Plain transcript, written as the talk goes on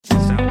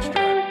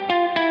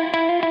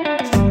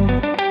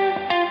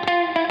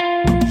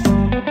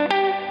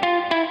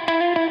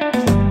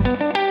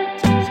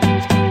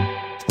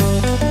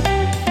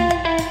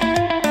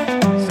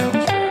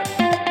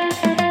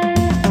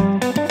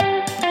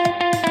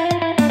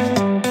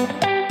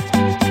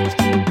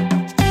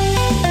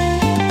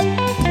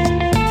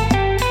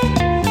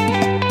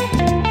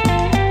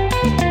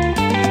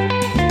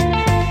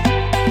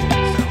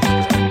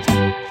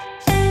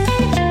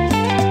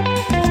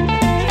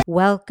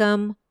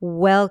Welcome,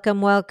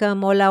 welcome,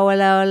 welcome. Hola,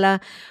 hola, hola.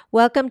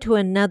 Welcome to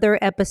another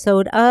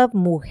episode of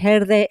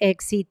Mujer de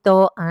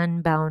Éxito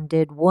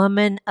Unbounded,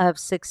 Woman of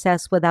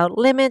Success Without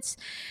Limits.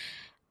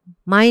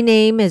 My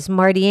name is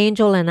Marty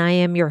Angel and I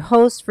am your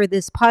host for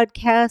this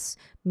podcast.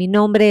 Mi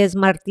nombre es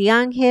Marty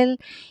Ángel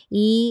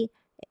y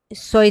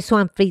soy su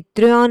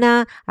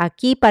anfitriona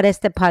aquí para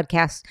este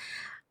podcast.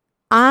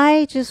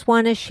 I just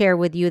want to share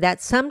with you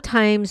that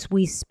sometimes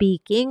we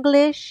speak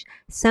English,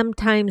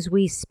 sometimes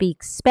we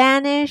speak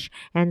Spanish,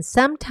 and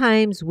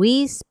sometimes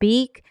we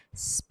speak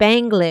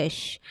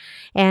Spanglish.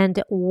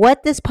 And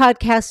what this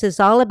podcast is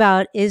all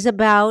about is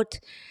about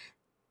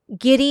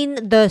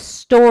getting the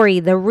story,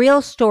 the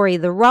real story,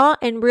 the raw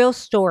and real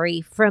story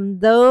from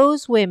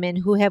those women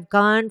who have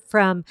gone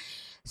from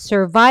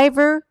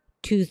survivor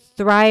to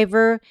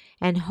thriver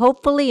and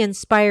hopefully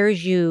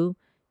inspires you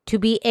to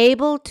be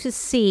able to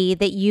see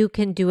that you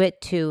can do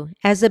it too.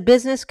 As a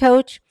business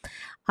coach,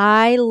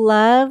 I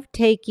love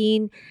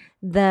taking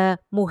the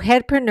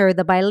mujerpreneur,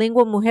 the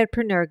bilingual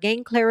mujerpreneur,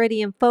 gain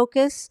clarity and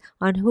focus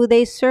on who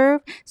they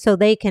serve so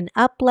they can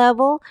up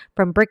level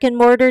from brick and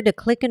mortar to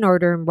click and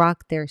order and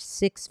rock their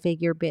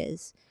six-figure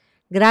biz.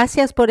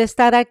 Gracias por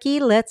estar aquí.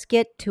 Let's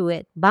get to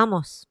it.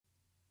 Vamos.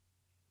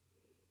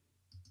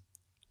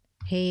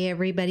 Hey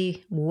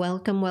everybody,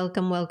 welcome,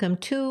 welcome, welcome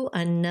to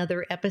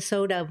another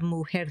episode of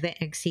Mujer de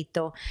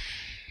Éxito.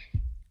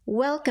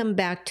 Welcome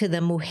back to the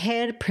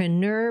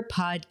Mujerpreneur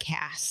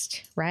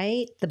podcast,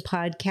 right? The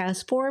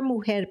podcast for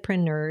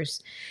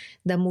mujerpreneurs,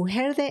 the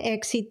Mujer de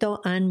Éxito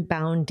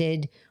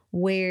Unbounded,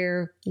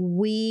 where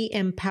we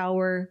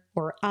empower,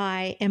 or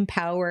I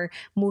empower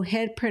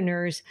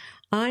mujerpreneurs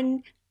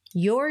on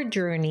your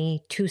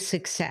journey to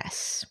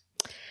success.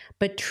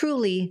 But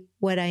truly,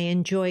 what I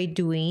enjoy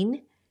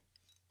doing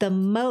the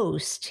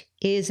most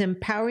is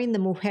empowering the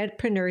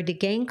mujerpreneur to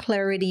gain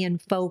clarity and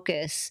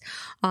focus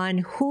on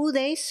who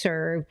they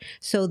serve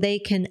so they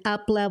can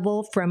up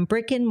level from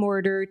brick and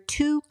mortar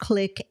to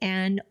click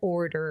and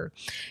order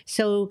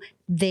so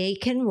they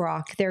can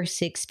rock their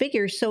six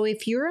figures. So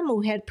if you're a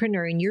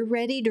mujerpreneur and you're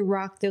ready to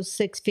rock those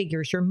six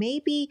figures, or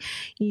maybe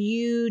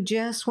you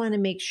just want to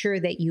make sure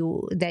that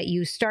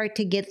you start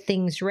to get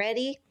things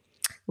ready,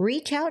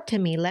 reach out to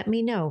me. Let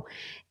me know.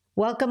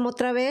 Welcome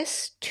otra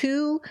vez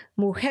to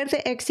Mujer de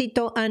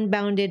Éxito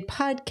Unbounded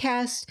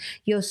podcast.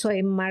 Yo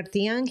soy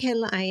Marty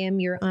Ángel. I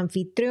am your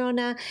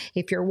anfitriona.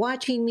 If you're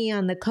watching me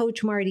on the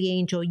Coach Marty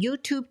Angel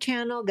YouTube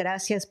channel,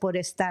 gracias por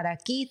estar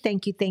aquí.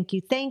 Thank you, thank you,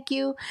 thank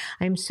you.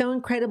 I'm so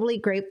incredibly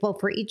grateful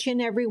for each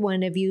and every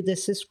one of you, the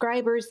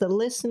subscribers, the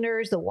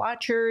listeners, the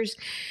watchers.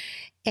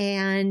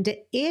 And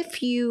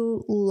if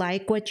you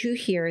like what you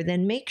hear,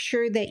 then make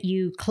sure that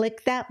you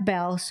click that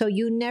bell so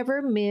you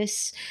never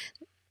miss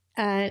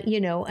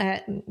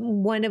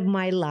one of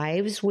my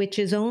lives, which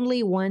is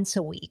only once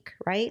a week,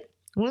 right?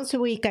 Once a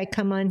week, I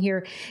come on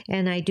here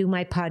and I do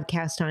my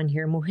podcast on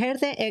here, Mujer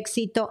de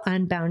Éxito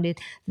Unbounded,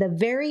 the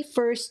very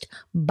first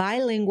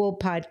bilingual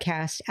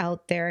podcast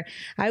out there.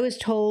 I was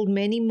told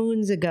many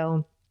moons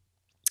ago,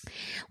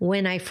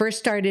 when I first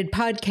started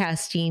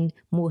podcasting,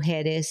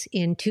 Mujeres,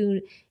 in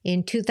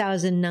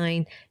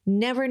 2009,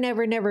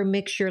 never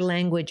mix your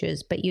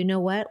languages. But you know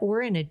what?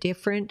 We're in a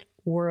different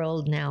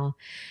world now.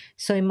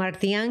 Soy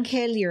Marty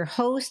Ángel, your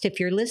host.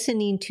 If you're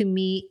listening to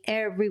me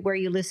everywhere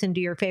you listen to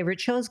your favorite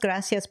shows,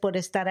 gracias por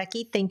estar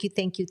aquí. Thank you,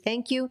 thank you,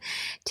 thank you.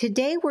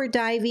 Today we're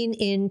diving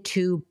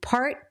into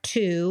part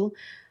 2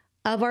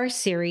 of our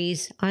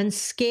series on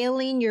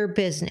scaling your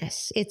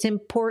business. It's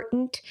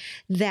important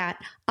that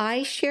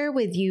I share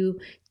with you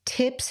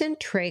tips and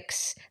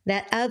tricks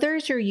that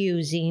others are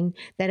using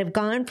that have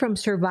gone from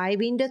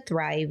surviving to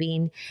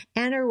thriving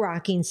and are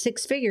rocking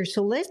six figures.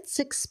 So let's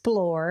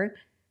explore.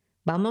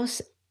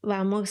 Vamos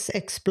a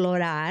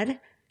explorar,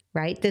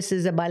 right? This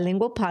is a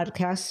bilingual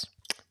podcast.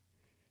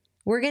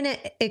 We're going to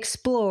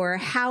explore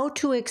how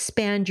to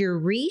expand your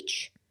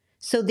reach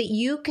so that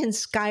you can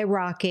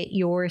skyrocket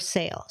your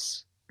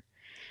sales.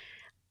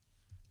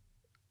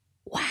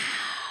 Wow.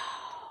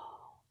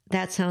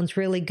 That sounds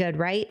really good,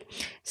 right?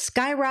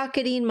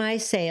 Skyrocketing my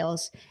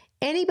sales.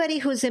 Anybody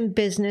who's in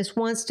business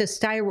wants to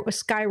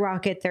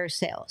skyrocket their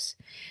sales.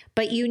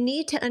 But you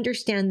need to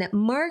understand that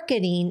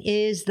marketing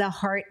is the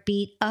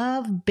heartbeat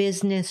of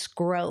business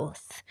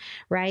growth,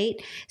 right?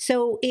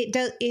 So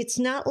it's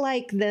not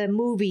like the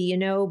movie,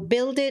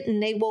 build it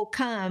and they will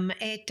come.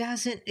 It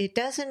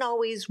doesn't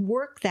always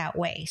work that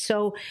way.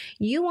 So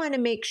you want to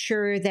make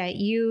sure that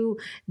your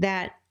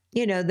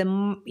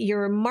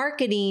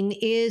marketing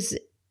is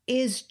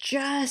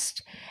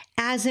just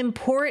as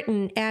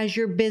important as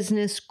your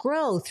business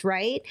growth,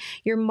 right?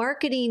 Your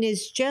marketing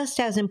is just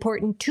as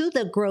important to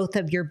the growth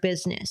of your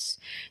business.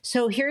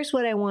 So here's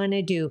what I want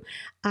to do.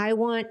 I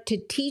want to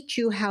teach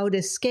you how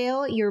to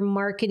scale your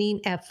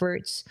marketing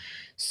efforts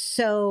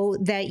so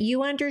that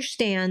you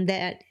understand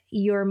that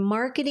your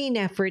marketing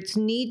efforts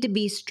need to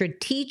be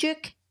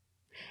strategic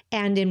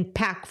and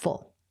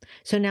impactful.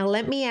 So now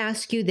let me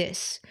ask you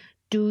this.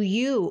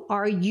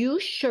 Are you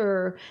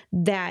sure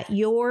that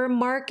your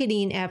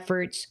marketing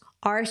efforts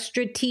are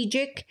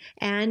strategic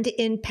and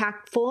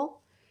impactful?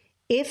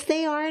 If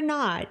they are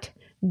not,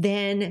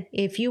 then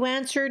if you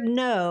answered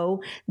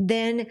no,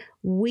 then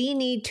we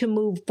need to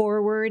move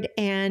forward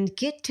and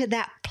get to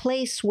that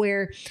place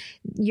where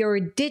your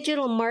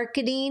digital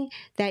marketing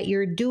that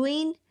you're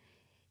doing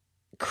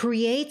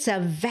creates a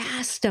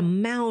vast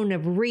amount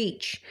of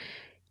reach.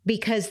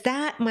 Because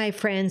that, my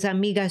friends,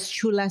 amigas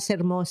chulas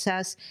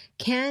hermosas,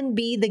 can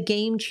be the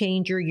game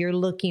changer you're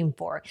looking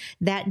for.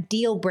 That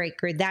deal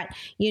breaker, that,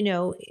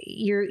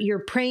 you're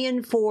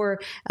praying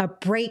for a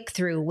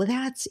breakthrough. Well,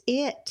 that's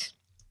it.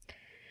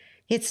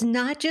 It's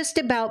not just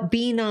about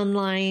being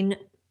online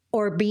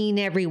or being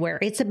everywhere.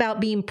 It's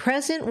about being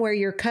present where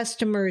your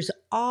customers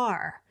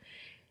are.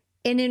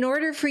 And in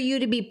order for you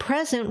to be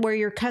present where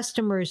your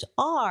customers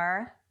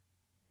are,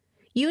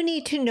 you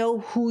need to know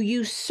who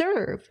you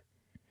serve.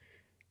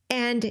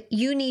 And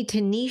you need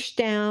to niche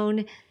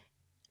down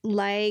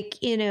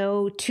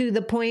to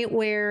the point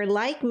where,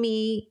 like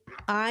me,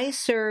 I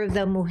serve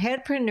the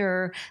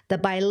mujerpreneur, the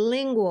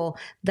bilingual,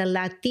 the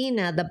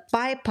Latina, the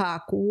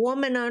BIPOC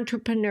woman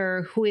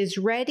entrepreneur who is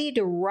ready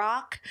to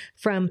rock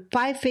from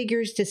 5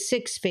 figures to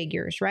 6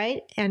 figures,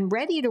 right? And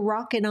ready to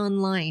rock it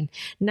online,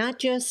 not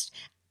just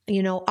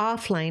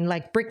offline,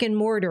 like brick and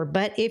mortar.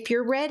 But if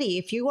you're ready,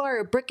 if you are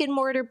a brick and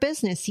mortar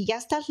business, si ya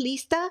estás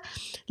lista,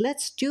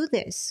 let's do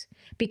this.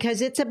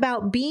 Because it's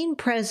about being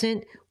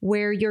present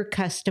where your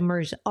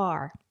customers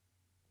are.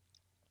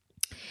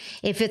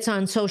 If it's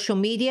on social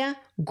media,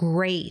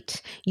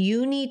 great.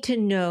 You need to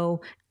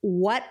know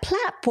what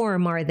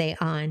platform are they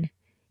on.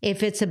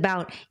 If it's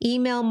about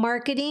email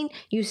marketing,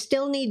 you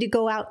still need to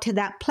go out to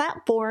that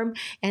platform,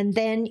 and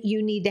then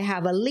you need to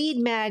have a lead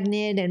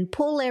magnet and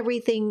pull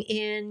everything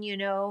in,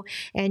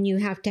 and you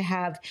have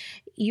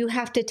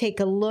to take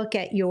a look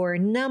at your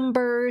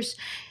numbers.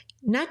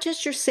 Not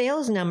just your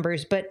sales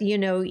numbers, but,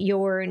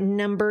 your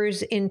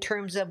numbers in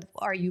terms of,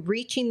 are you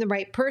reaching the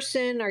right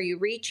person? Are you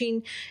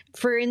reaching,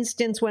 for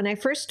instance, when I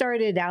first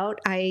started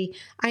out, I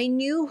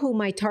knew who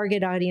my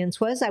target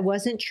audience was. I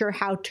wasn't sure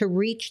how to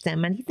reach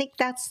them. And I think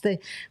that's the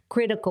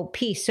critical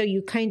piece. So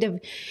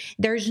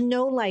there's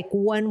no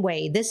one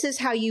way. This is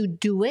how you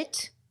do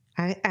it.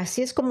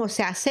 Así es como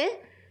se hace.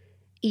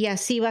 Y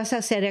así vas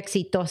a ser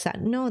exitosa.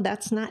 No,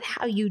 that's not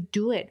how you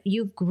do it.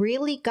 You've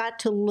really got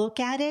to look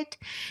at it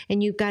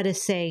and you've got to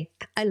say,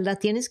 la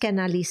tienes que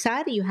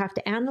analizar. You have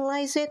to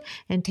analyze it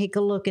and take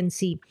a look and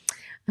see,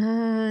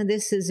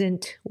 this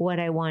isn't what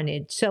I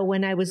wanted. So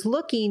when I was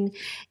looking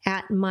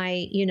at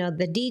my,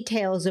 the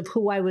details of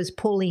who I was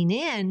pulling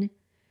in,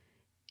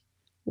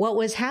 what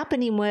was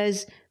happening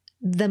was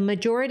the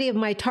majority of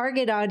my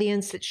target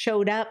audience that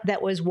showed up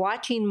that was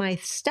watching my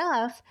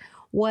stuff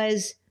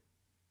was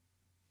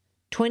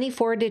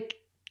 24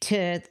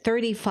 to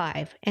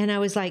 35. And I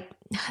was like,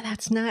 no,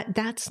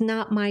 that's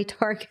not my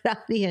target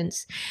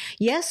audience.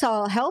 Yes,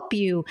 I'll help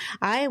you.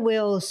 I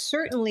will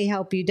certainly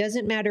help you.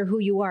 Doesn't matter who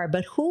you are,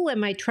 but who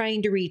am I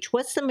trying to reach?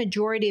 What's the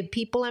majority of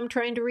people I'm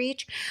trying to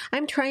reach?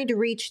 I'm trying to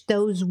reach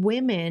those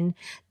women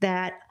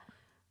that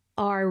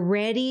are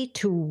ready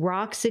to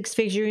rock 6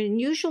 figures. And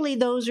usually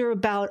those are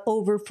about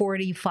over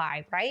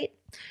 45, right?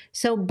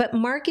 So, but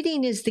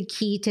marketing is the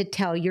key to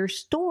tell your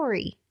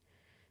story.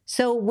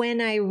 So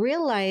when I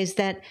realized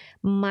that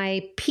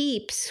my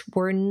peeps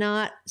were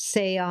not,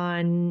 say,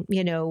 on,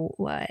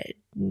 let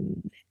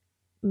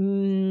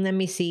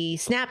me see,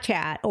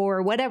 Snapchat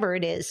or whatever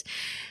it is,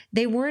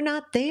 they were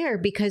not there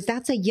because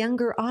that's a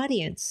younger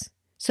audience.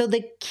 So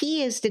the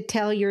key is to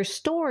tell your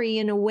story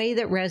in a way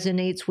that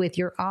resonates with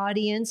your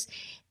audience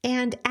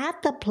and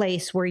at the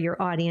place where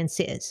your audience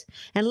is,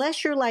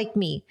 unless you're like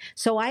me.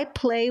 So I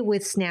play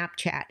with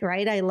Snapchat,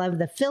 right? I love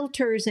the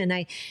filters and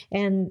I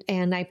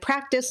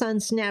practice on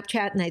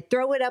Snapchat and I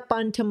throw it up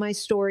onto my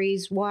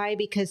stories. Why?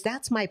 Because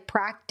that's my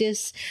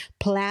practice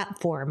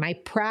platform. I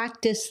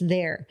practice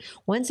there.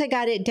 Once I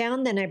got it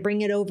down, then I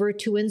bring it over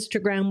to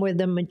Instagram where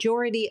the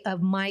majority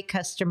of my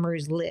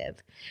customers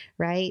live,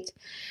 right?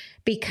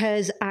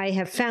 Because I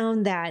have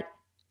found that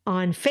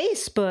on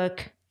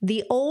Facebook,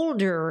 the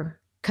older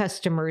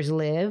customers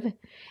live,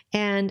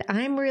 and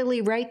I'm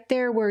really right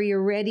there where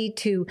you're ready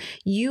to,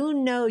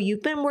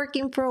 you've been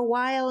working for a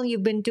while,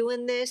 you've been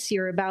doing this,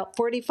 you're about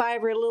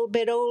 45 or a little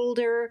bit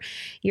older,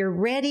 you're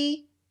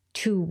ready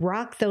to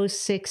rock those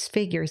 6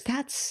 figures.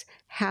 That's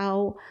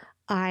how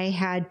I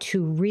had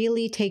to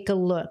really take a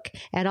look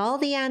at all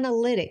the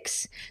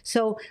analytics.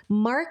 So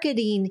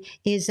marketing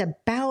is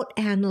about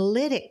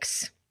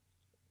analytics.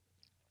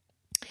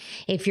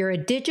 If you're a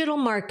digital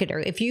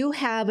marketer, if you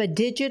have a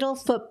digital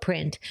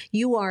footprint,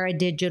 you are a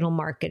digital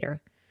marketer.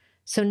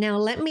 So now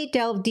let me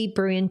delve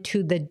deeper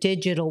into the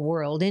digital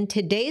world. In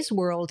today's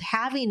world,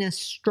 having a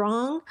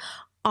strong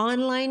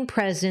online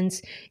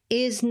presence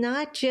is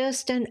not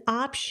just an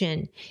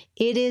option,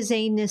 it is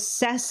a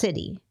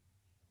necessity.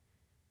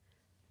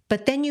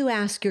 But then you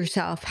ask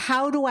yourself,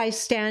 how do I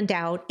stand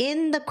out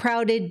in the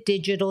crowded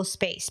digital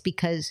space?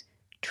 Because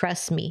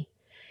trust me,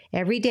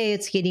 every day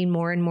it's getting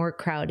more and more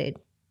crowded.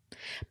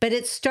 But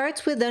it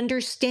starts with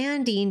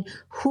understanding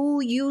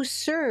who you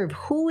serve.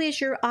 Who is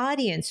your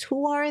audience?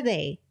 Who are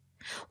they?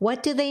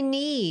 What do they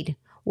need?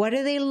 What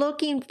are they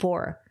looking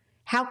for?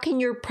 How can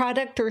your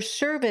product or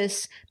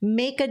service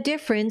make a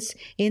difference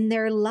in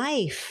their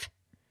life?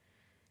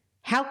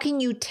 How can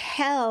you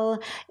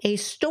tell a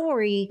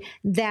story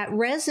that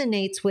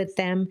resonates with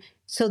them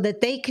so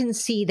that they can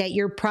see that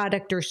your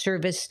product or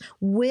service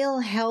will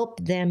help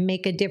them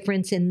make a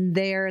difference in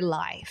their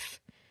life?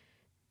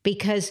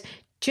 Because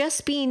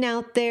just being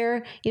out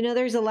there,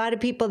 there's a lot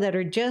of people that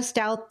are just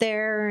out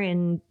there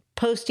and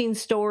posting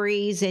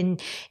stories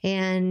and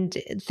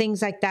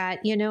things like that,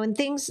 and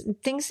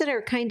things that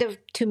are kind of,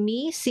 to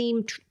me,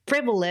 seem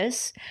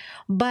frivolous,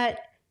 but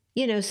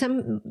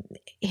I'm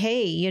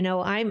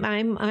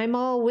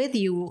all with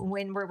you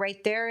when we're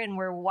right there and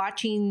we're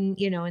watching,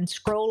 and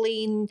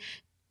scrolling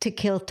to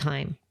kill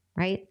time,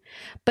 right?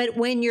 But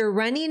when you're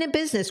running a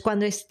business,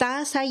 cuando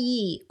estás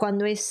allí,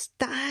 cuando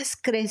estás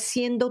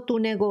creciendo tu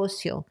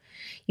negocio,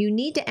 you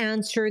need to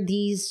answer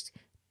these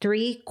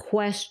 3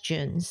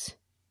 questions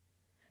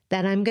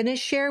that I'm going to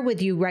share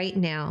with you right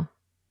now,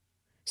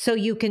 so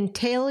you can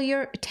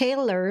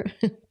tailor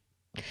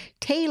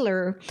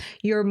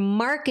your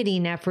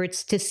marketing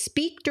efforts to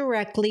speak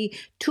directly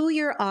to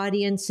your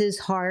audience's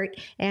heart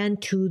and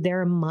to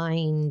their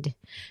mind.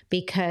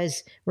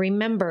 Because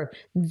remember,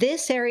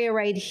 this area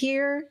right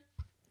here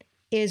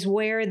is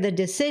where the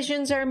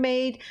decisions are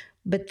made,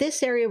 but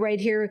this area right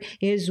here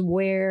is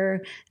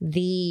where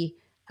the,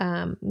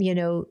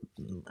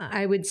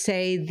 I would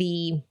say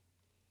the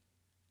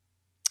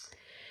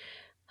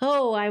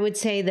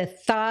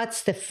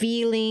thoughts, the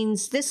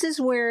feelings, this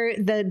is where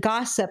the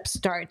gossip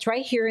starts,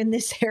 right here in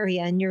this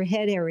area, in your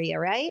head area,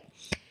 right?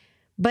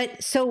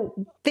 But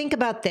so think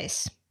about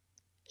this.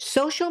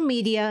 Social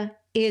media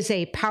is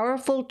a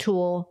powerful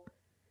tool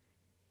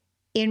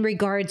in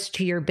regards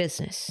to your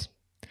business.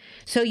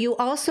 So you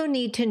also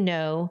need to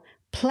know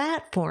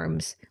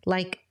platforms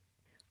like,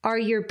 are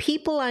your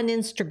people on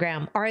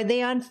Instagram? Are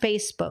they on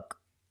Facebook?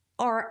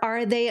 Or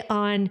are they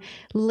on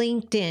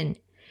LinkedIn?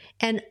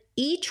 And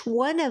each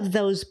one of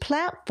those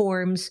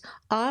platforms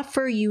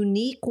offer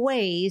unique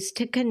ways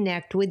to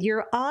connect with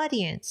your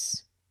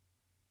audience.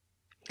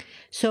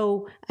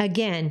 So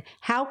again,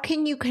 how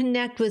can you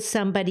connect with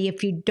somebody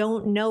if you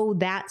don't know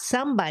that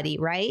somebody,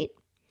 right?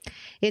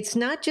 It's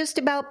not just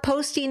about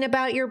posting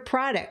about your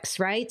products,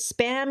 right?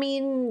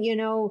 Spamming,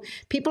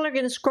 people are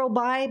going to scroll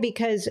by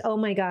because, oh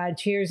my God,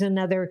 here's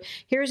another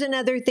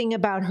thing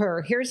about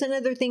her. Here's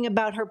another thing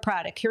about her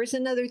product. Here's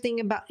another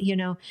thing about,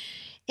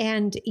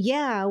 And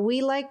yeah,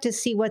 we like to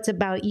see what's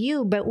about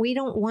you, but we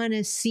don't want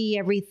to see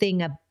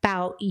everything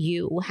about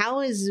you.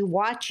 How is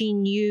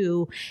watching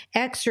you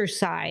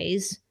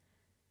exercise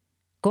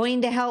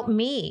going to help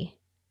me?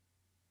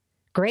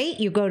 Great,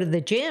 you go to the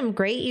gym.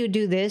 Great, you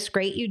do this.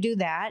 Great, you do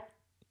that.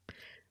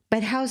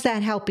 But how's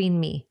that helping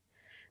me?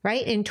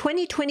 Right? In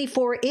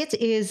 2024, it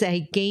is a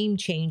game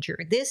changer.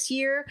 This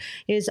year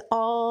is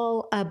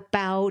all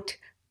about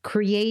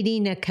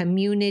creating a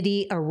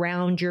community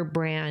around your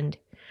brand.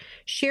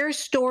 Share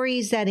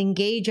stories that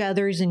engage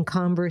others in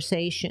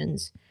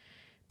conversations.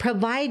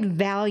 Provide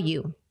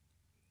value.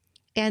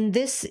 And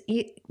this,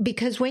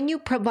 because when you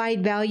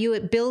provide value,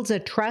 it builds a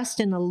trust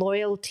and a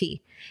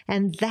loyalty.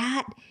 And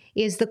that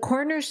is the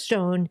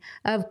cornerstone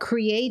of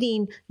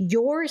creating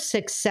your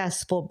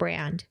successful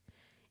brand.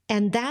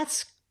 And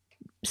that's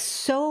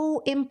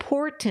so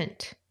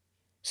important.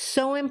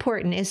 So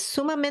important. Es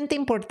sumamente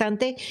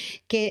importante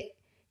que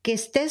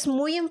estés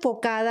muy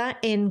enfocada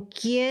en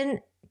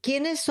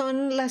quiénes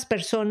son las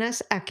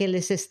personas a que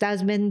les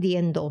estás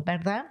vendiendo,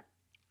 ¿verdad?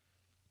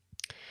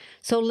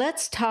 So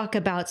let's talk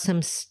about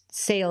some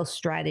sales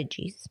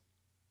strategies.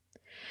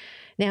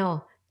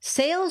 Now,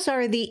 sales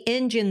are the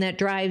engine that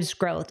drives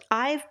growth.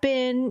 I've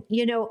been,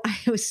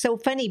 it was so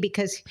funny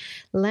because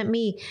let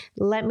me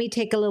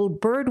take a little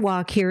bird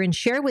walk here and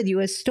share with you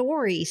a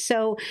story.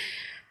 So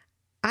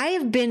I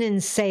have been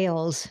in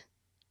sales,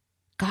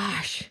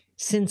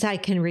 since I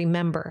can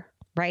remember,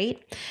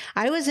 right?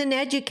 I was an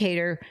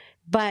educator,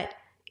 but,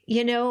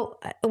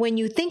 when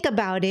you think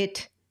about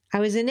it, I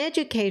was an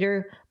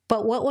educator,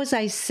 but what was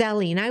I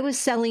selling? I was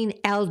selling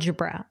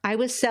algebra. I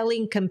was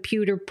selling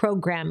computer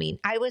programming.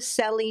 I was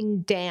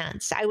selling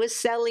dance. I was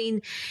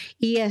selling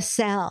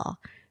ESL,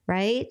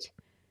 right?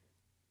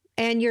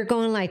 And you're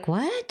going like,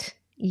 what?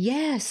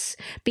 Yes,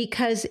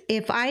 because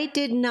if I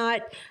did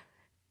not,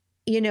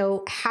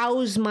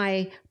 house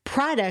my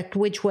product,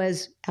 which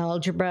was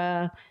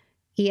algebra,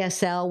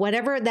 ESL,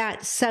 whatever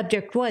that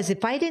subject was,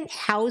 if I didn't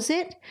house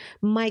it,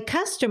 my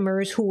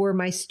customers who were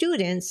my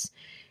students,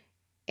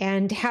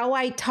 And how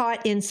I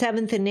taught in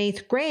 7th and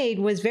 8th grade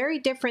was very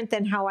different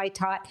than how I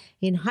taught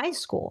in high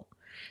school.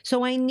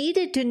 So I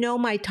needed to know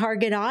my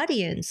target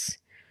audience,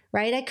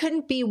 right? I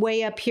couldn't be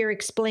way up here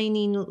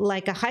explaining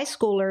like a high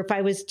schooler if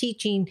I was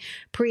teaching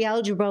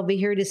pre-algebra over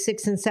here to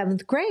 6th and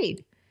 7th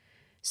grade.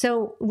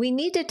 So we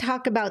need to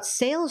talk about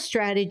sales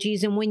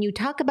strategies. And when you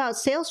talk about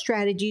sales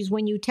strategies,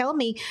 when you tell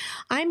me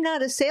I'm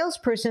not a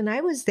salesperson,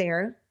 I was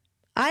there.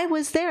 Yo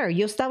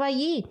estaba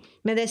allí.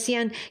 Me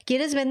decían,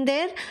 ¿quieres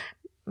vender?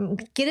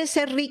 ¿Quieres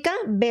ser rica?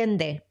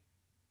 Vende.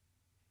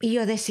 Y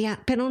yo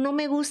decía, pero no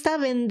me gusta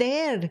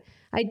vender.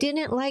 I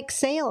didn't like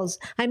sales.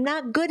 I'm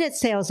not good at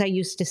sales, I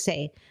used to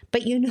say.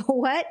 But you know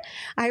what?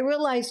 I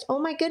realized, oh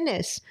my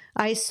goodness,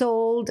 my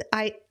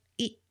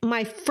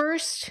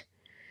first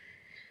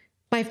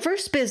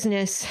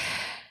business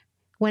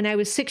when I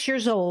was 6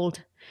 years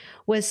old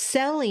was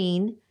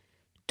selling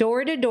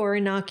door to door,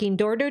 knocking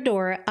door to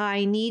door.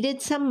 I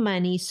needed some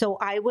money, so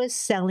I was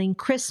selling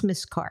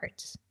Christmas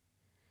cards.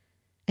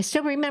 I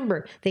still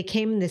remember they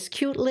came in this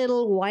cute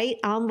little white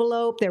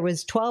envelope. There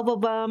was 12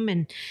 of them.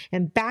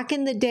 And back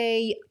in the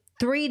day,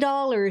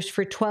 $3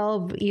 for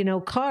 12,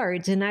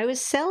 cards. And I was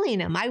selling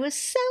them.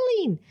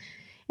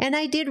 And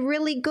I did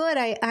really good.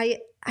 I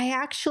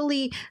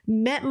actually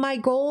met my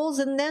goals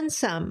and then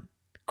some.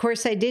 Of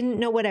course, I didn't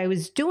know what I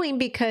was doing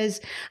because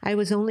I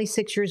was only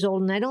 6 years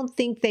old. And I don't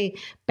think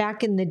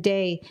back in the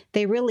day,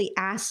 they really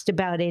asked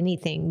about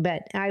anything.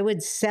 But I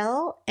would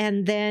sell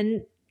and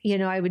then,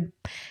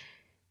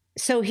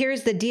 So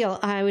here's the deal.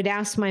 I would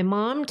ask my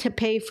mom to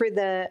pay for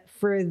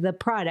the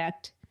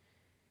product.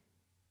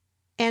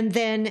 And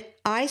then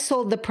I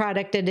sold the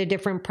product at a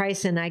different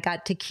price and I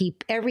got to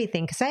keep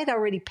everything because I had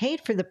already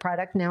paid for the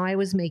product. Now I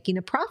was making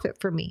a profit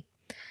for me.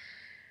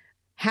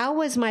 How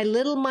was my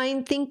little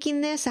mind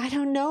thinking this? I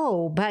don't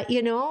know. But,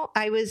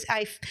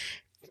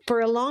 for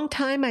a long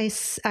time, I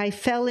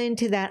fell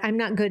into that. I'm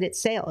not good at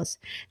sales.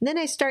 And then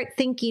I start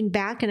thinking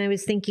back and I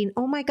was thinking,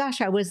 oh my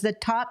gosh, I was the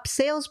top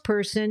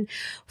salesperson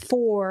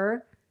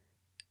for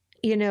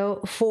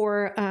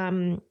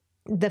the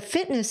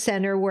fitness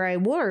center where I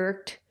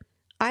worked.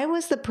 I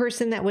was the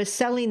person that was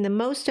selling the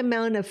most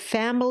amount of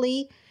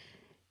family,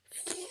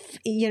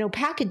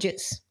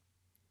 packages.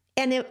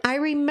 And I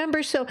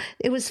remember, so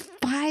it was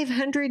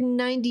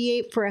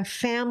 $598 for a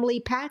family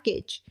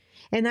package.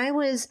 And I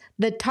was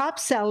the top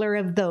seller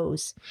of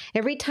those.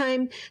 Every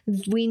time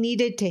we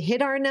needed to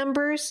hit our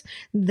numbers,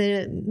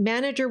 the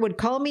manager would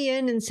call me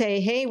in and say,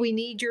 hey, we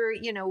need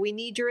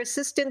your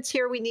assistance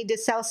here. We need to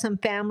sell some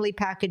family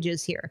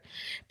packages here.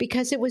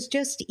 Because it was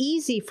just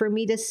easy for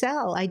me to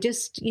sell. I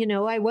just,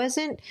 I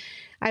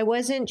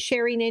wasn't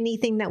sharing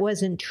anything that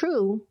wasn't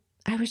true.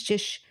 I was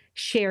just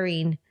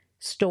sharing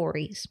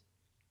stories.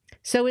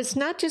 So it's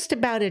not just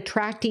about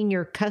attracting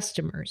your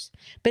customers,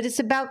 but it's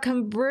about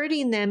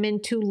converting them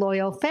into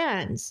loyal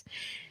fans.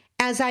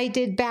 As I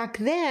did back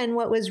then,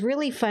 what was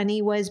really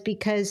funny was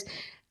because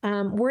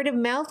word of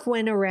mouth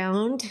went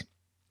around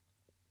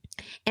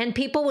and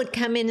people would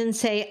come in and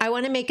say, I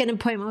want to make an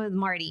appointment with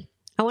Marty.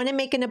 I want to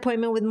make an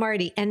appointment with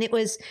Marty. And it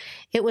was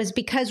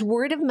because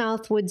word of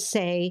mouth would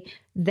say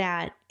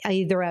that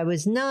either I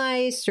was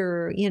nice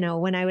or,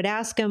 when I would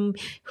ask them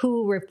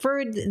who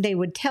referred, they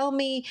would tell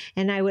me,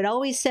 and I would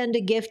always send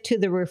a gift to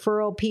the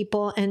referral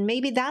people. And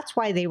maybe that's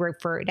why they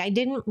referred. I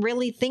didn't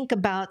really think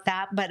about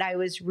that, but I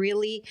was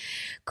really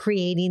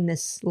creating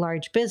this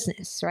large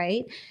business,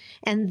 right?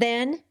 And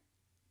then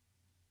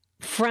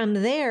from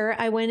there,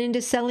 I went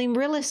into selling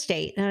real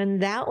estate,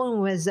 and that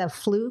one was a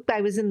fluke. I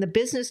was in the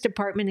business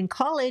department in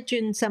college,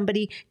 and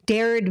somebody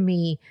dared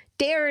me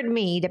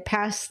to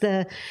pass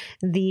the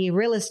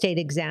real estate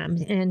exam.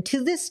 And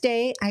to this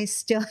day, I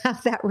still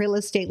have that real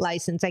estate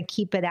license. I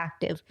keep it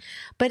active.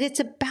 But it's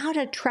about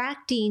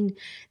attracting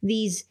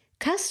these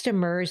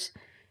customers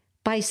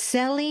by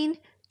selling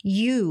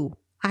you.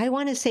 I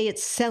want to say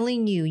it's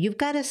selling you. You've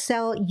got to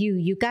sell you.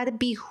 You've got to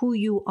be who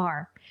you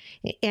are.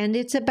 And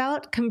it's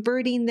about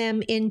converting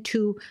them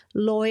into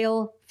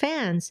loyal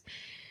fans.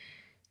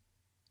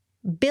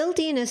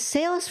 Building a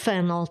sales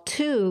funnel,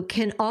 too,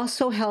 can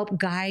also help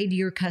guide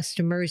your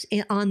customers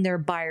on their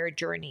buyer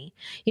journey.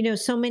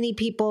 So many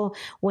people,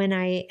 when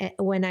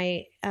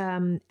I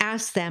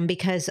ask them,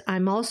 because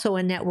I'm also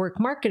a network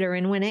marketer,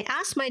 and when I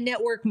ask my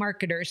network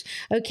marketers,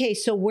 okay,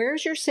 so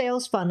where's your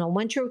sales funnel?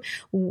 Once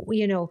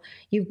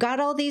you've got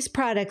all these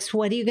products,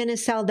 what are you going to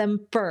sell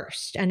them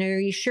first? And are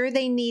you sure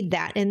they need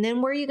that? And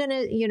then where are you going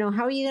to,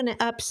 how are you going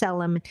to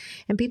upsell them?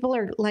 And people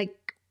are like,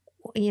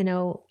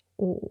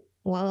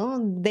 well,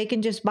 they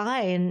can just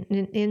buy.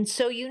 And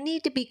so you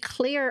need to be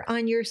clear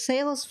on your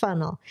sales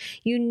funnel.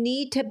 You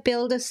need to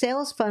build a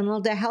sales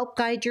funnel to help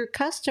guide your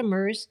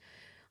customers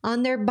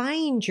on their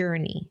buying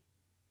journey.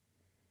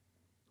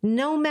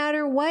 No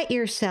matter what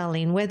you're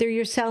selling, whether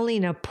you're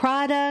selling a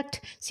product,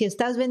 si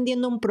estás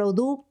vendiendo un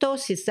producto,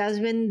 si estás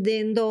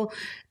vendiendo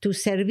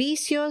tus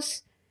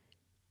servicios,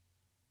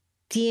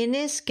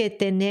 tienes que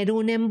tener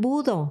un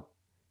embudo.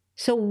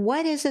 So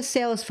what is a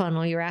sales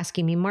funnel? You're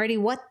asking me, Marty,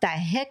 what the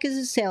heck is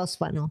a sales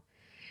funnel?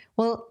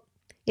 Well,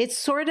 It's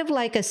sort of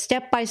like a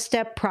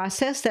step-by-step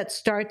process that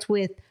starts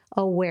with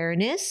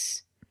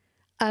awareness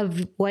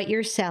of what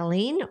you're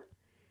selling,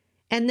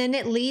 and then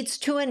it leads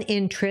to an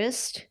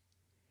interest,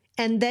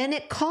 and then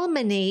it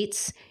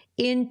culminates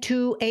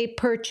into a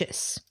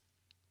purchase.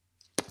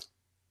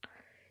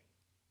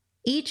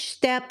 Each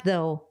step,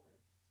 though,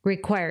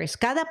 requires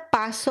cada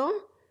paso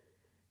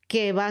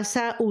que vas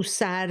a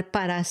usar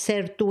para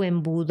hacer tu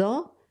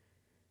embudo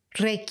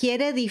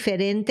requiere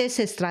diferentes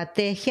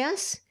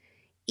estrategias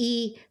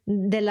y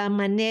de la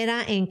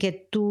manera en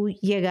que tú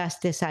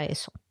llegaste a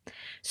eso.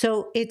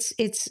 So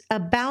it's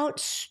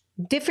about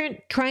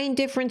trying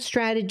different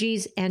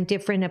strategies and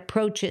different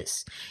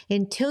approaches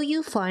until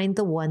you find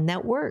the one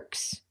that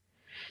works.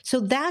 So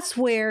that's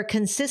where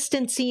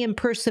consistency and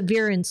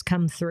perseverance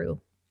come through.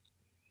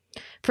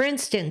 For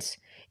instance,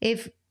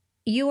 if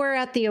you are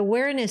at the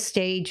awareness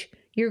stage,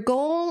 your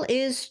goal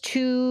is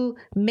to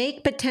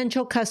make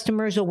potential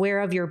customers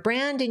aware of your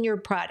brand and your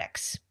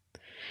products.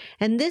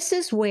 And this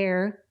is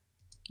where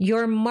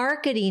your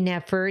marketing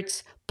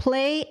efforts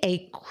play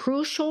a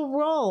crucial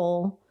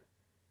role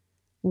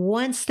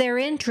once they're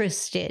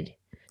interested.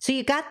 So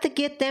you got to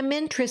get them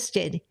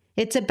interested.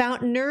 It's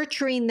about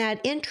nurturing that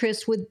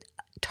interest with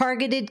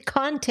targeted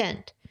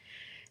content,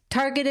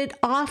 targeted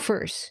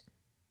offers,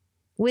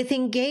 with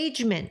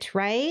engagement,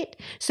 right?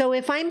 So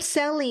if I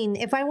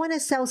want to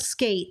sell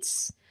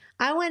skates,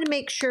 I want to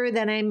make sure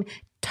that I'm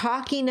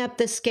talking up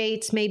the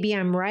skates. Maybe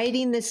I'm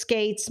riding the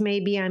skates.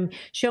 Maybe I'm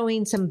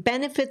showing some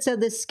benefits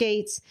of the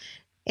skates.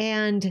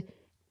 And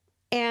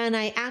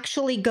I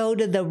actually go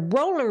to the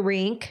roller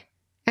rink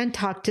and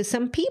talk to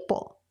some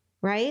people,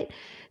 right?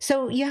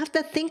 So you have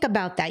to think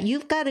about that.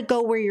 You've got to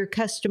go where your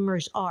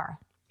customers are.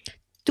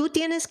 Tú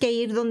tienes que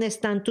ir donde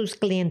están tus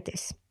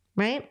clientes,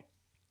 right?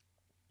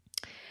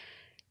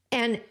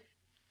 And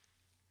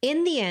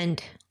in the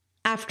end,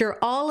 after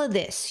all of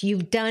this,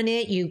 you've done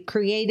it, you've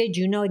created,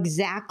 you know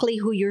exactly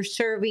who you're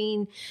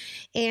serving.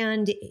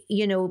 And,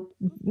 you know,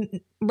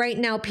 right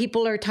now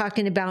people are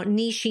talking about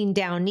niching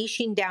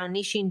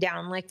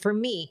down. Like for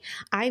me,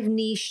 I've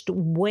niched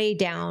way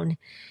down.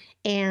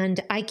 And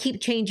I keep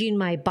changing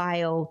my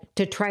bio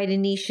to try to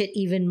niche it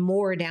even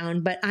more down.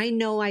 But I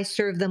know I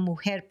serve the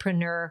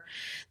mujerpreneur,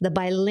 the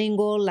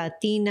bilingual,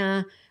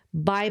 Latina,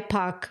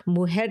 BIPOC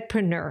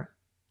mujerpreneur.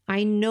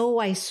 I know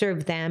I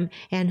serve them.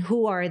 And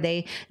who are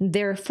they?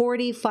 They're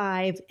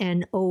 45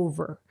 and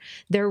over.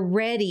 They're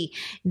ready.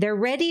 They're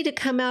ready to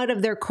come out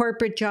of their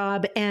corporate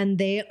job, and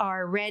they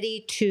are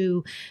ready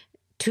to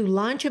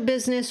launch a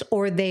business,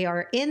 or they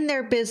are in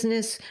their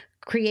business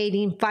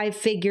creating 5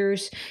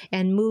 figures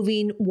and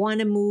want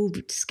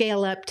to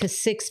scale up to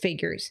 6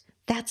 figures.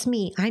 That's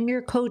me. I'm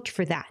your coach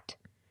for that.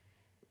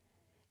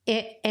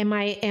 Am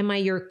I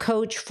your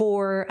coach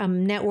for a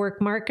network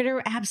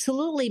marketer?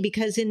 Absolutely,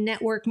 because in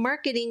network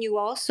marketing, you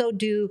also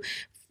do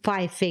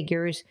 5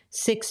 figures,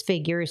 6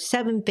 figures,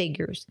 7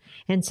 figures.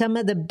 And some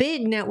of the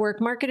big network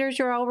marketers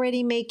are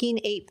already making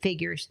 8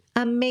 figures.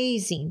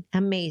 Amazing,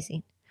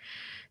 amazing.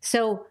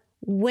 So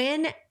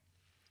when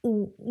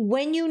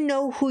you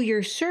know who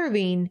you're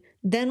serving,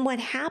 then what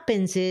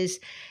happens is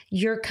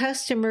your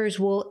customers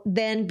will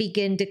then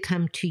begin to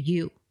come to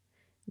you.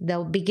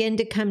 They'll begin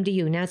to come to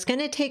you. Now, it's going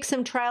to take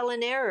some trial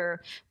and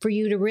error for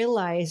you to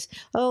realize,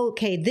 oh,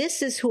 okay,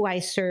 this is who I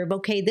serve.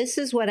 Okay, this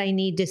is what I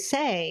need to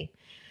say.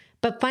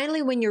 But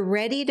finally, when you're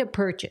ready to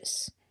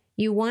purchase,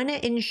 you want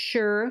to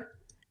ensure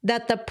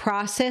that the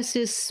process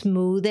is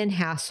smooth and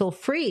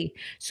hassle-free.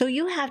 So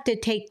you have to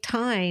take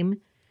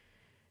time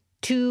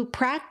to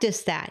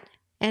practice that.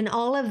 And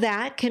all of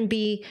that can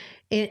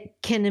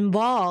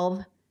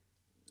involve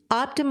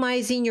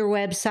optimizing your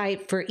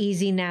website for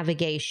easy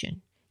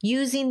navigation,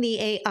 using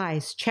the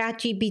AIs,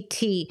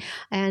 ChatGPT,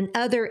 and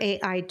other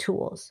AI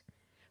tools,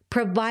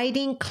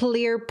 providing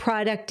clear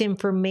product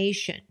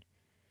information,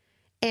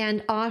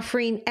 and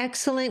offering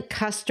excellent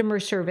customer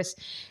service.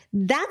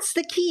 That's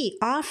the key,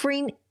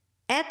 offering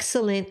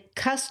excellent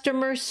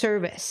customer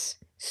service.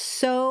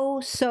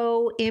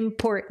 So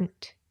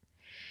important.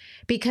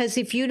 Because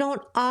if you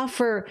don't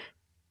offer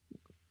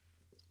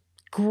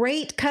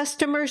great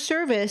customer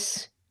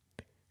service,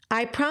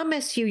 I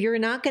promise you're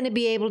not going to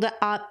be able to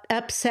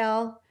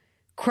upsell,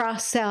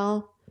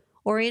 cross-sell,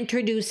 or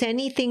introduce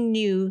anything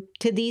new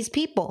to these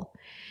people.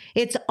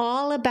 It's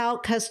all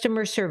about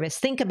customer service.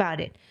 Think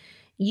about it.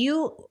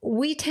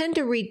 We tend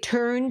to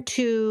return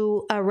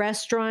to a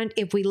restaurant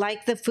if we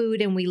like the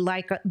food and we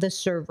like the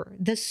server.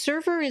 The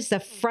server is the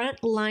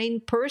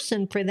frontline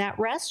person for that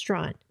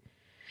restaurant.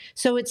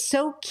 So it's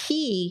so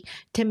key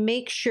to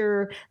make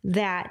sure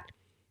that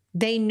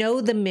they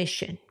know the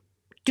mission.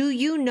 Do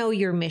you know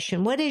your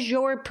mission? What is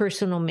your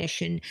personal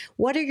mission?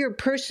 What are your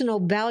personal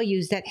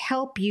values that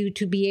help you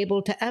to be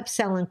able to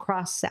upsell and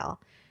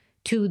cross-sell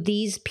to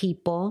these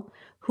people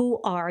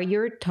who are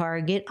your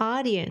target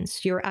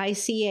audience, your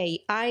ICA,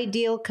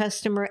 ideal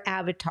customer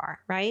avatar,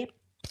 right?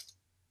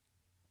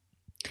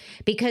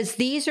 Because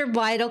these are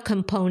vital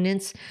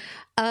components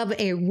of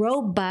a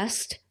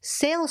robust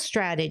sales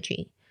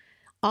strategy.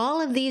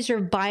 All of these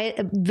are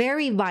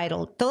very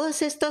vital.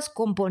 Todos estos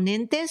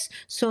componentes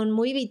son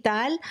muy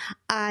vital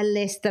a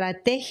la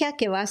estrategia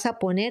que vas a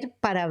poner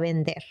para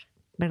vender,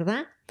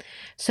 ¿verdad?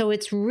 So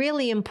it's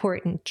really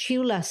important.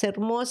 Chulas,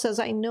 hermosas,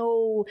 I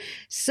know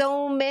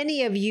so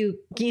many of you,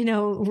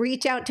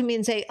 reach out to me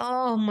and say,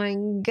 oh my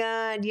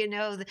God,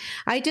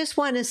 I just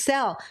want to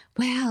sell.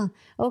 Well,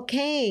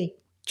 okay,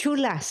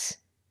 chulas.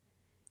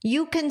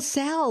 You can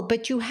sell,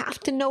 but you have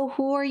to know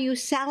who are you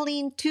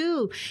selling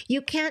to.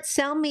 You can't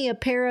sell me a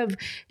pair of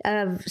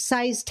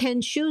size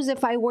 10 shoes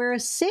if I wear a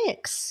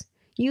 6.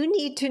 You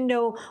need to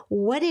know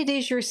what it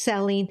is you're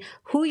selling,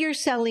 who you're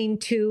selling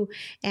to,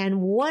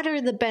 and what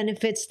are the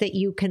benefits that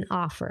you can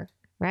offer,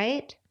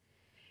 right?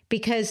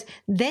 Because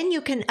then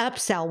you can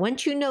upsell.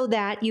 Once you know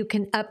that, you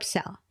can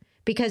upsell.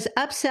 Because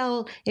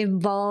upsell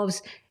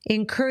involves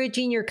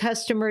encouraging your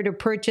customer to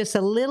purchase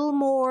a little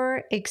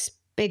more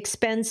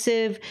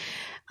expensive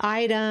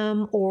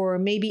item or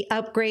maybe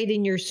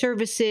upgrading your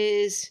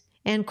services.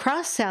 And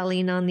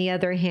cross-selling, on the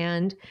other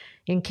hand,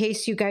 in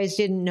case you guys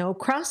didn't know,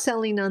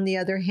 cross-selling, on the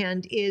other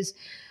hand, is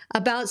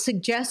about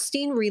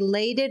suggesting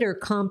related or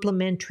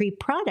complementary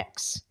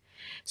products.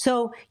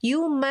 So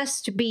you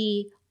must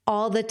be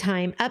all the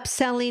time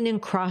upselling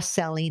and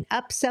cross-selling,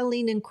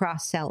 upselling and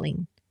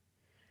cross-selling.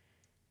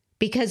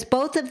 Because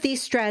both of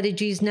these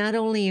strategies not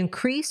only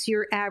increase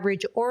your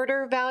average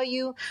order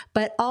value,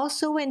 but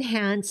also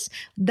enhance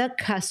the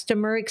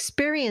customer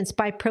experience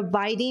by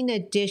providing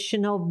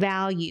additional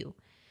value.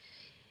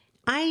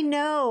 I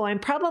know I'm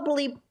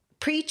probably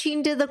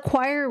preaching to the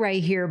choir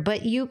right here,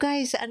 but you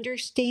guys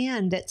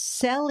understand that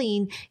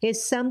selling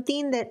is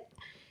something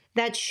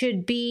that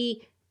should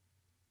be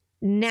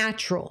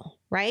natural,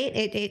 right?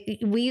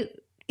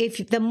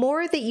 If the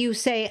more that you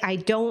say, I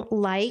don't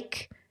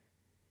like,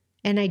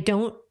 and I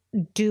don't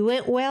do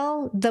it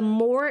well, the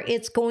more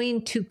it's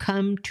going to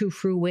come to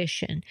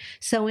fruition.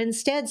 So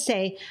instead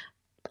say,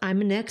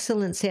 I'm an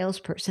excellent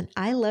salesperson.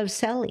 I love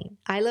selling.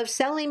 I love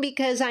selling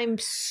because I'm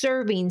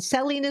serving.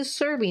 Selling is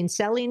serving.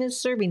 Selling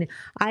is serving.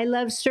 I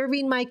love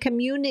serving my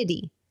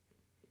community.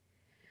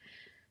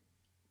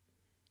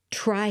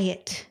 Try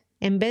it.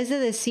 En vez de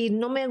decir,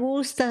 no me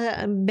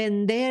gusta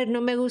vender,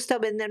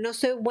 no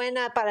soy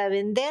buena para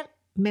vender,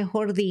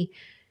 mejor di,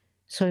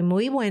 soy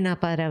muy buena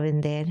para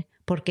vender.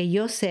 Porque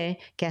yo sé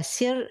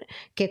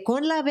que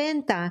con la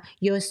venta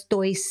yo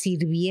estoy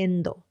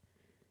sirviendo.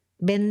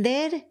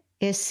 Vender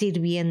es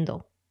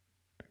sirviendo.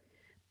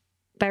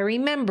 But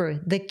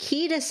remember, the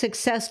key to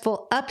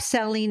successful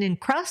upselling and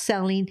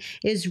cross-selling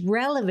is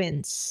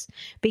relevance.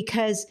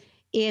 Because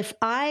if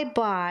I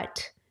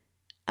bought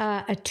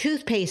a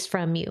toothpaste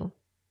from you,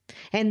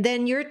 and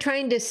then you're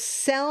trying to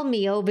sell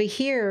me over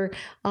here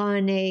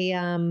on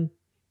a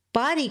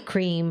body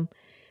cream,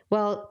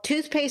 well,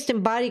 toothpaste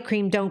and body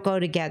cream don't go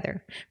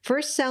together.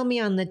 First sell me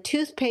on the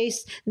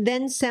toothpaste,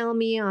 then sell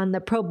me on the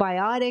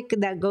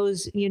probiotic that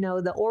goes,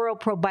 the oral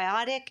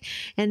probiotic.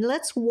 And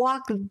let's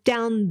walk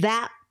down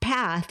that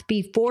path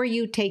before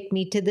you take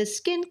me to the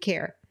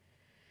skincare.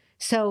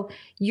 So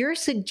your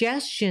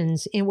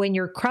suggestions when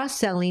you're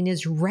cross-selling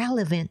is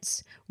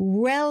relevance.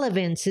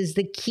 Relevance is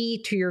the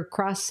key to your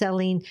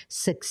cross-selling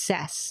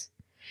success.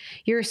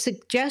 Your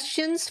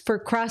suggestions for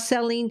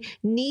cross-selling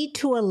need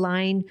to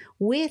align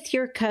with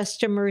your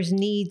customers'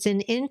 needs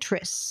and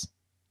interests.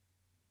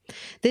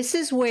 This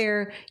is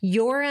where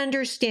your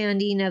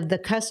understanding of the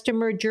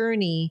customer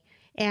journey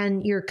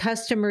and your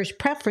customer's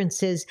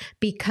preferences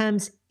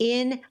becomes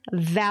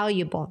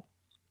invaluable.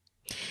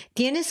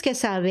 Tienes que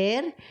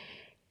saber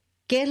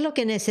qué es lo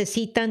que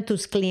necesitan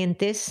tus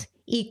clientes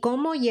y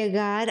cómo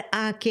llegar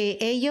a que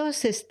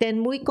ellos estén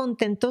muy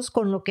contentos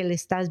con lo que le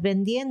estás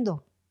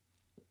vendiendo.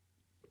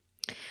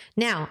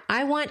 Now,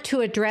 I want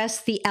to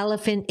address the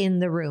elephant in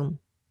the room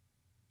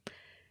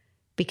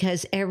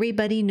because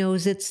everybody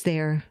knows it's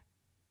there,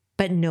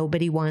 but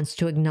nobody wants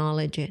to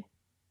acknowledge it.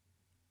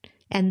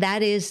 And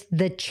that is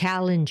the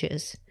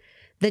challenges.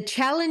 The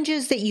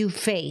challenges that you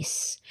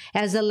face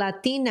as a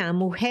Latina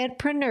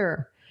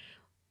mujerpreneur.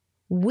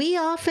 We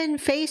often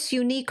face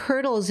unique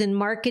hurdles in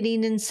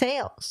marketing and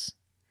sales.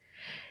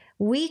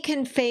 We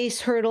can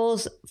face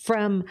hurdles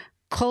from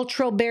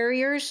cultural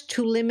barriers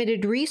to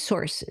limited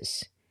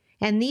resources.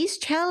 And these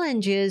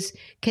challenges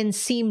can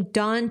seem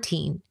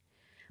daunting,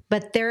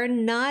 but they're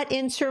not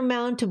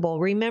insurmountable.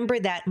 Remember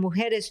that,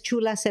 mujeres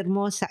chulas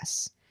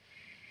hermosas.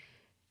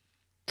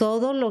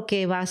 Todo lo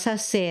que vas a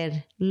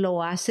hacer,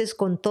 lo haces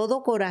con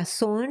todo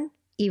corazón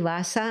y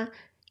vas a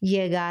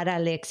llegar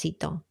al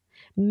éxito.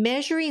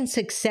 Measuring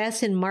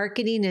success in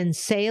marketing and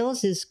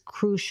sales is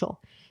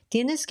crucial.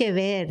 Tienes que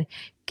ver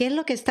qué es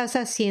lo que estás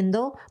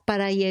haciendo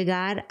para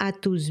llegar a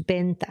tus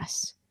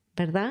ventas,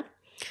 ¿verdad?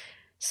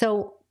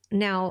 So,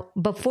 now,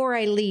 before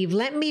I leave,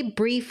 let me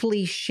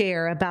briefly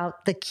share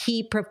about the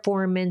key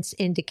performance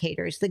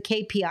indicators, the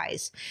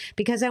KPIs,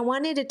 because I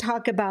wanted to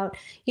talk about,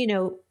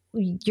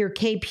 your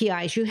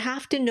KPIs. You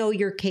have to know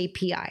your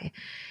KPI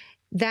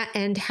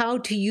and how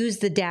to use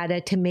the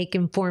data to make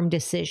informed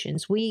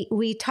decisions.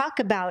 We talk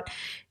about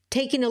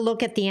taking a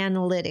look at the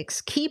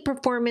analytics, key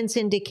performance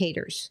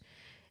indicators.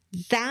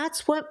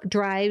 That's what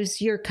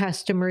drives your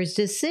customers'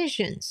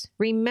 decisions.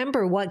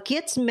 Remember, what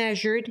gets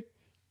measured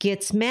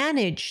gets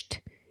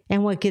managed,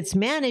 and what gets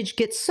managed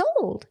gets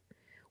sold.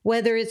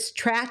 Whether it's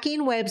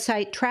tracking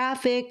website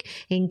traffic,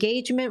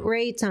 engagement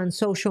rates on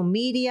social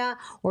media,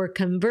 or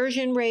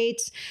conversion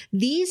rates,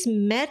 these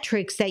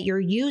metrics that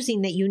you're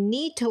using that you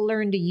need to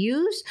learn to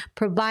use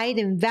provide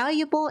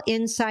invaluable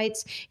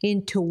insights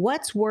into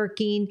what's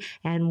working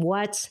and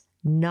what's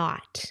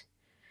not.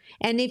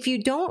 And if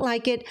you don't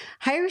like it,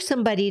 hire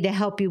somebody to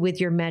help you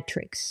with your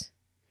metrics.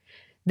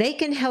 They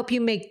can help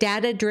you make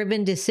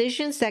data-driven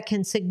decisions that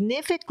can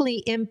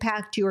significantly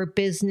impact your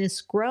business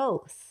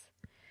growth.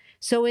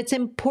 So it's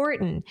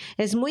important,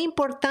 es muy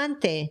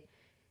importante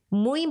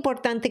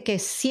que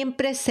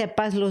siempre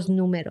sepas los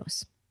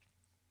números.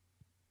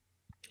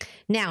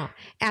 Now,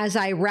 as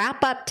I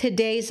wrap up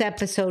today's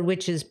episode,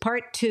 which is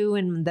part 2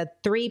 in the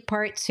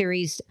 3-part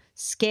series,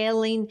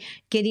 Scaling,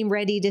 Getting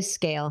Ready to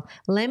Scale,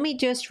 let me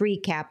just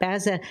recap.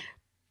 As a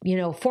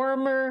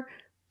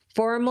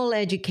formal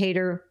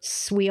educator,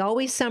 we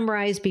always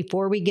summarize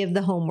before we give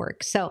the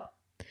homework. So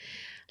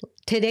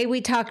today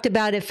we talked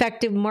about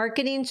effective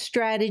marketing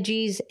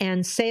strategies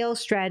and sales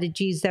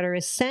strategies that are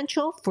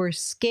essential for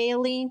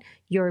scaling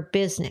your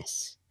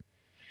business.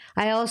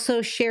 I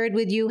also shared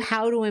with you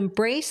how to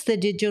embrace the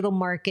digital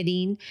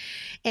marketing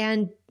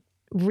and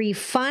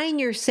refine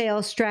your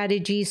sales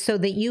strategies so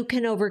that you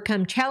can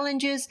overcome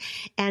challenges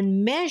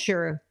and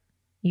measure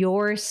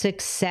your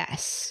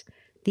success.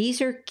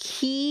 These are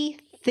key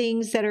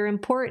things that are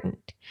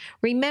important.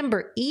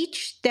 Remember,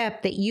 each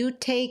step that you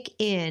take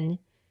in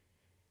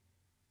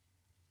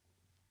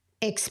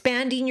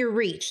expanding your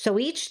reach. So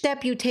each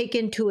step you take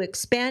into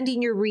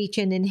expanding your reach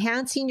and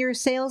enhancing your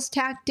sales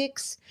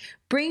tactics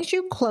brings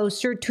you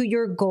closer to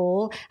your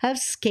goal of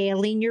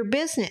scaling your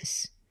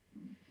business.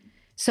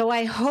 So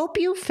I hope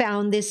you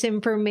found this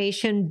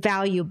information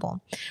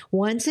valuable.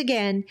 Once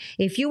again,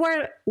 if you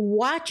are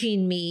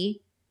watching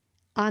me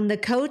on the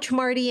Coach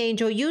Marty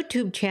Angel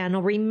YouTube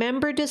channel,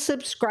 remember to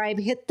subscribe,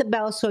 hit the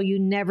bell so you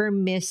never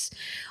miss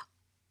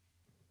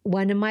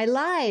one of my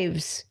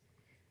lives.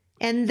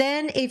 And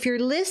then if you're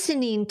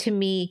listening to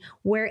me,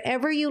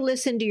 wherever you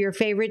listen to your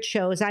favorite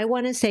shows, I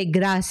want to say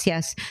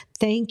gracias.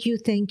 Thank you,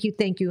 thank you,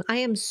 thank you. I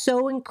am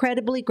so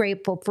incredibly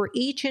grateful for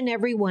each and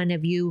every one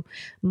of you,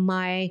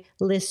 my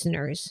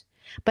listeners.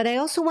 But I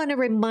also want to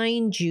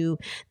remind you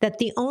that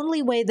the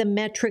only way the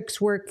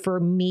metrics work for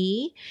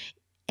me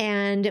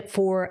and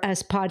for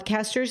us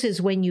podcasters is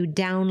when you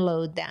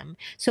download them.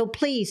 So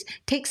please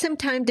take some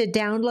time to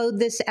download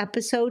this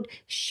episode.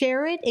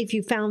 Share it if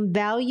you found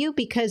value,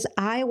 because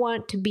I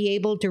want to be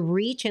able to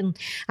reach and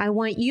I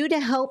want you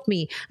to help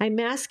me. I'm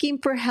asking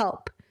for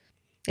help.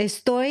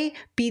 Estoy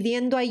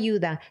pidiendo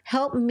ayuda.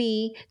 Help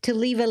me to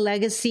leave a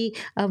legacy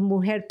of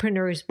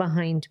mujerpreneurs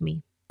behind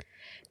me.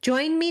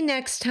 Join me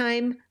next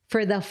time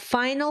for the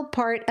final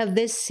part of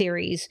this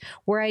series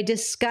where I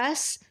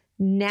discuss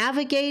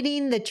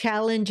navigating the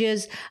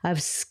challenges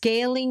of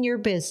scaling your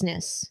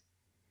business,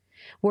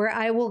 where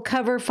I will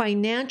cover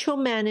financial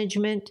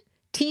management,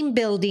 team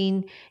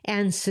building,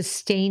 and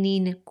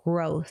sustaining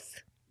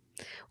growth.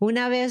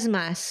 Una vez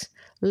más,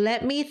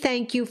 let me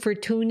thank you for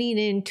tuning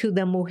in to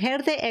the Mujer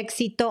de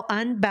Éxito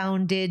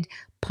Unbounded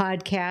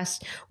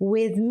podcast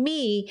with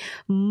me,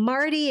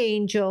 Marty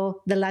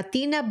Angel, the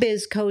Latina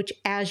Biz Coach,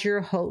 as your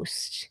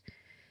host.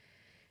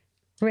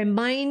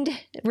 Remind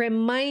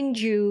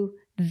you,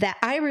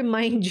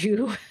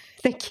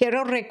 te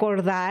quiero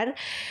recordar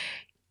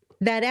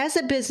that as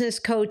a business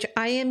coach,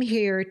 I am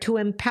here to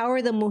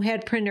empower the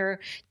mujerpreneur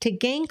to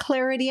gain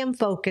clarity and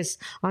focus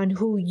on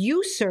who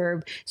you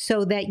serve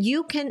so that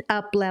you can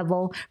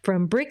up-level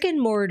from brick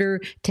and mortar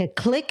to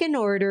click and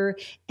order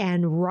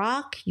and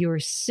rock your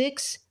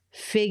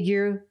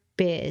 6-figure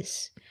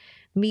biz.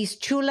 Mis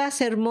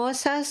chulas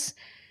hermosas,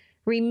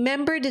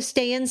 remember to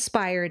stay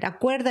inspired.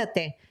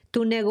 Acuérdate,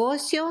 tu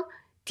negocio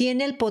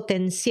tiene el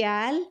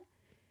potencial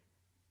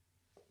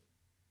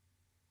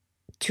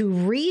to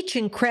reach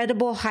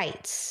incredible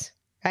heights,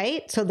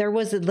 right? So there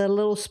was the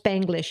little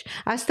Spanglish.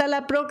 Hasta la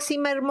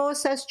próxima,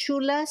 hermosas,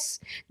 chulas.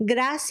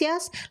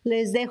 Gracias.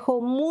 Les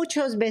dejo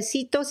muchos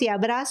besitos y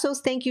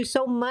abrazos. Thank you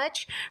so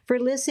much for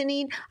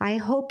listening. I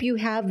hope you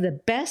have the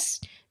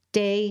best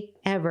day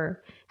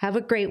ever. Have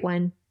a great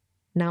one.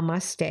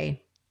 Namaste.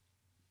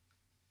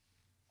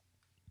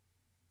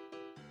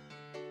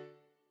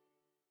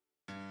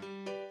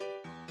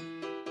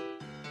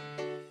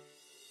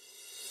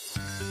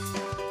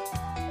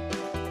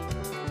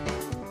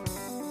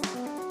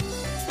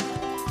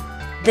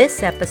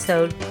 This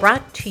episode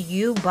brought to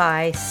you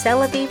by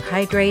Celavive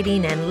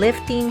Hydrating and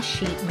Lifting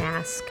Sheet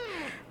Mask.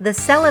 The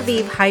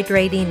Celavive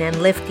Hydrating and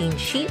Lifting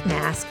Sheet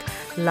Mask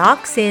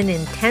locks in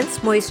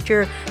intense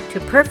moisture to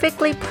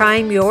perfectly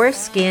prime your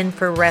skin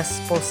for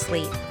restful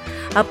sleep.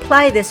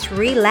 Apply this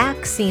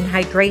relaxing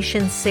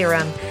hydration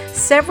serum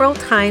several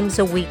times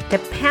a week to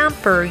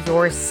pamper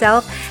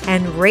yourself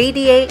and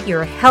radiate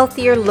your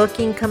healthier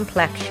looking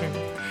complexion.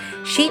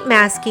 Sheet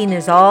masking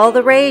is all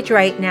the rage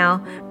right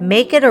now.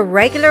 Make it a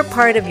regular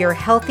part of your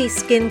healthy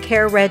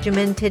skincare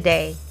regimen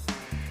today.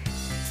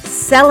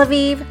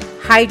 Celavive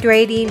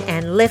Hydrating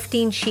and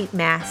Lifting Sheet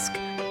Mask.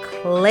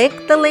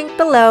 Click the link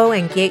below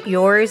and get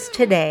yours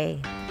today.